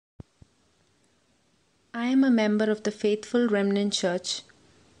I am a member of the Faithful Remnant Church,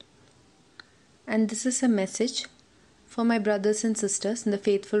 and this is a message for my brothers and sisters in the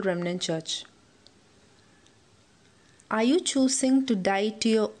Faithful Remnant Church. Are you choosing to die to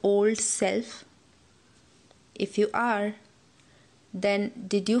your old self? If you are, then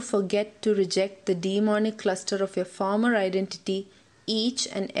did you forget to reject the demonic cluster of your former identity each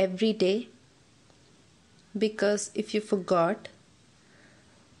and every day? Because if you forgot,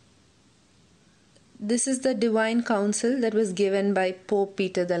 this is the divine counsel that was given by Pope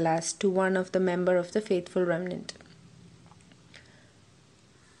Peter the Last to one of the members of the Faithful Remnant.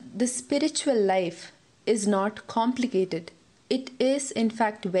 The spiritual life is not complicated. It is in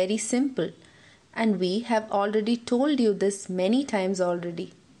fact very simple, and we have already told you this many times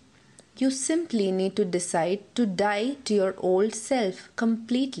already. You simply need to decide to die to your old self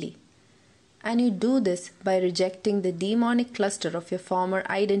completely. And you do this by rejecting the demonic cluster of your former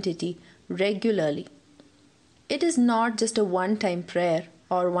identity regularly. It is not just a one-time prayer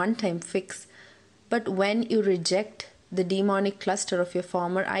or one-time fix, but when you reject the demonic cluster of your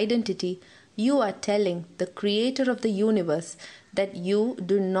former identity, you are telling the Creator of the universe that you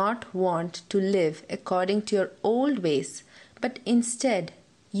do not want to live according to your old ways, but instead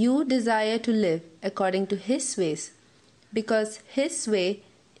you desire to live according to His ways, because His way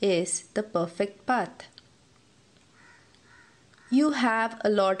is the perfect path. You have a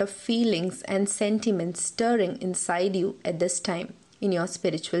lot of feelings and sentiments stirring inside you at this time in your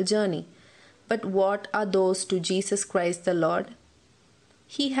spiritual journey. But what are those to Jesus Christ the Lord?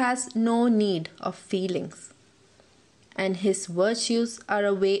 He has no need of feelings, and His virtues are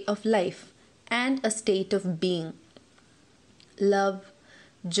a way of life and a state of being. Love,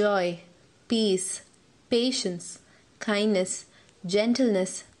 joy, peace, patience, kindness,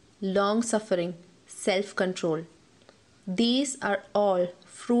 gentleness, long-suffering, self-control. These are all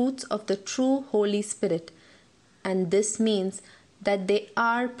fruits of the true Holy Spirit, and this means that they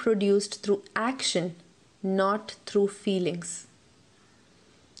are produced through action, not through feelings.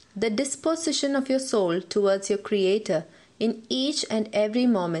 The disposition of your soul towards your Creator in each and every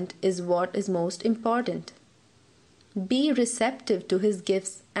moment is what is most important. Be receptive to His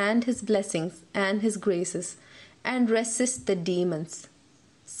gifts and His blessings and His graces, and resist the demons.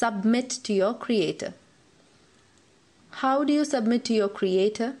 Submit to your Creator. How do you submit to your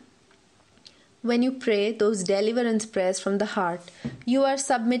Creator? When you pray those deliverance prayers from the heart, you are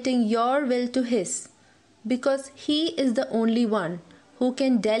submitting your will to His, because He is the only one who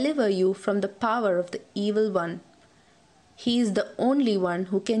can deliver you from the power of the evil one. He is the only one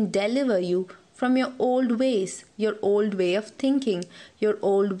who can deliver you from your old ways, your old way of thinking, your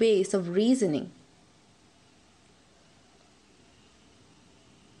old ways of reasoning.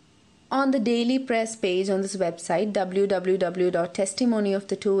 On the daily press page on this website,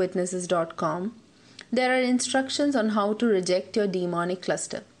 www.testimonyofthitwowitnesses.com, there are instructions on how to reject your demonic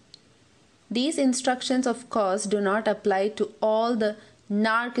cluster. These instructions, of course, do not apply to all the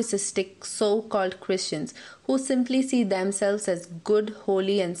narcissistic so-called Christians who simply see themselves as good,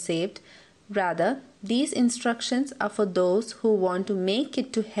 holy, and saved. Rather, these instructions are for those who want to make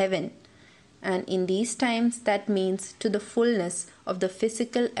it to heaven. And in these times, that means to the fullness of the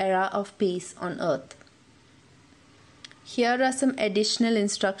physical era of peace on earth. Here are some additional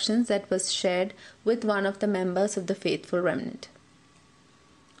instructions that was shared with one of the members of the Faithful Remnant.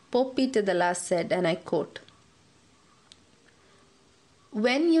 Pope Peter the Last said, and I quote,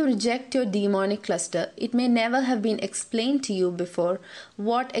 "When you reject your demonic cluster, it may never have been explained to you before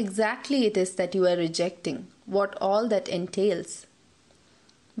what exactly it is that you are rejecting, what all that entails.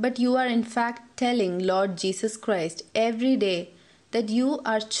 But you are in fact telling Lord Jesus Christ every day that you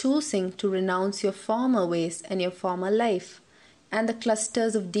are choosing to renounce your former ways and your former life, and the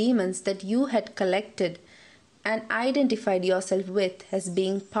clusters of demons that you had collected and identified yourself with as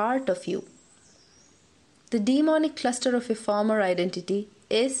being part of you. The demonic cluster of your former identity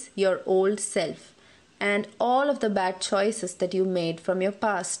is your old self and all of the bad choices that you made from your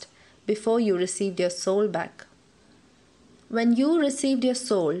past before you received your soul back. When you received your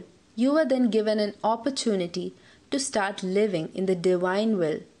soul, you were then given an opportunity to start living in the divine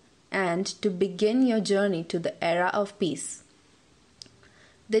will and to begin your journey to the era of peace.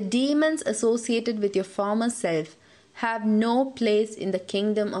 The demons associated with your former self have no place in the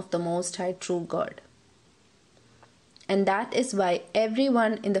kingdom of the Most High True God. And that is why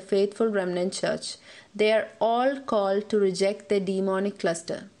everyone in the Faithful Remnant Church, they are all called to reject their demonic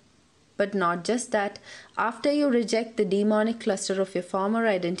cluster. But not just that, after you reject the demonic cluster of your former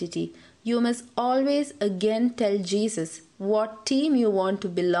identity, you must always again tell Jesus what team you want to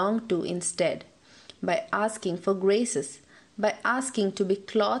belong to instead, by asking for graces, by asking to be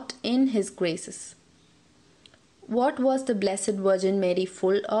clothed in His graces. What was the Blessed Virgin Mary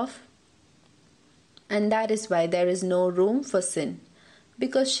full of? And that is why there is no room for sin,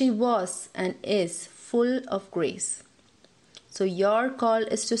 because she was and is full of grace. So your call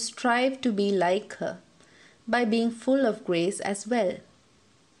is to strive to be like her by being full of grace as well.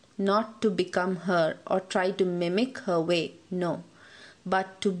 Not to become her or try to mimic her way, no,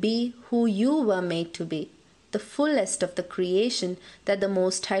 but to be who you were made to be, the fullest of the creation that the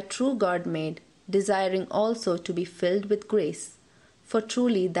Most High True God made, desiring also to be filled with grace. For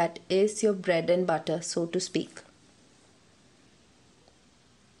truly that is your bread and butter, so to speak.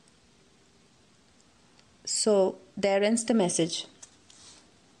 So there ends the message.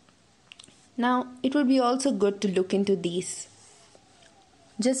 Now it would be also good to look into these.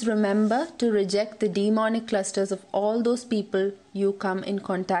 Just remember to reject the demonic clusters of all those people you come in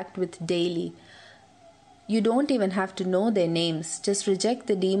contact with daily. You don't even have to know their names. Just reject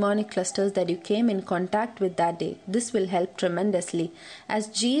the demonic clusters that you came in contact with that day. This will help tremendously, as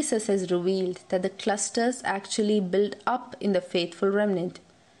Jesus has revealed that the clusters actually build up in the faithful remnant.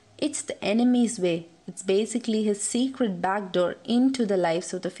 It's the enemy's way. It's basically his secret backdoor into the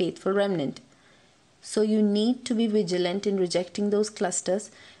lives of the faithful remnant. So you need to be vigilant in rejecting those clusters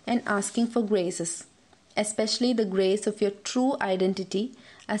and asking for graces, especially the grace of your true identity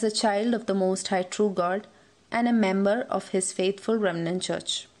as a child of the Most High True God and a member of His Faithful Remnant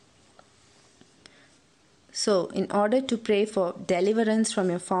Church. So, in order to pray for deliverance from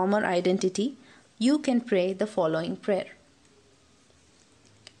your former identity, you can pray the following prayer.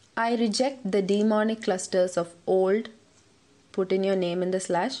 I reject the demonic clusters of old, put in your name in the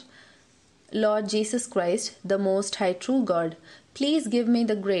 / Lord Jesus Christ, the Most High True God, please give me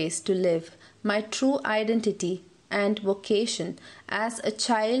the grace to live my true identity and vocation as a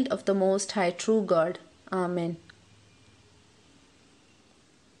child of the Most High True God. Amen.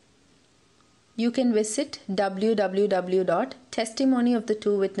 You can visit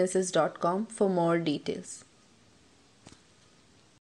www.testimonyofthetwowitnesses.com for more details.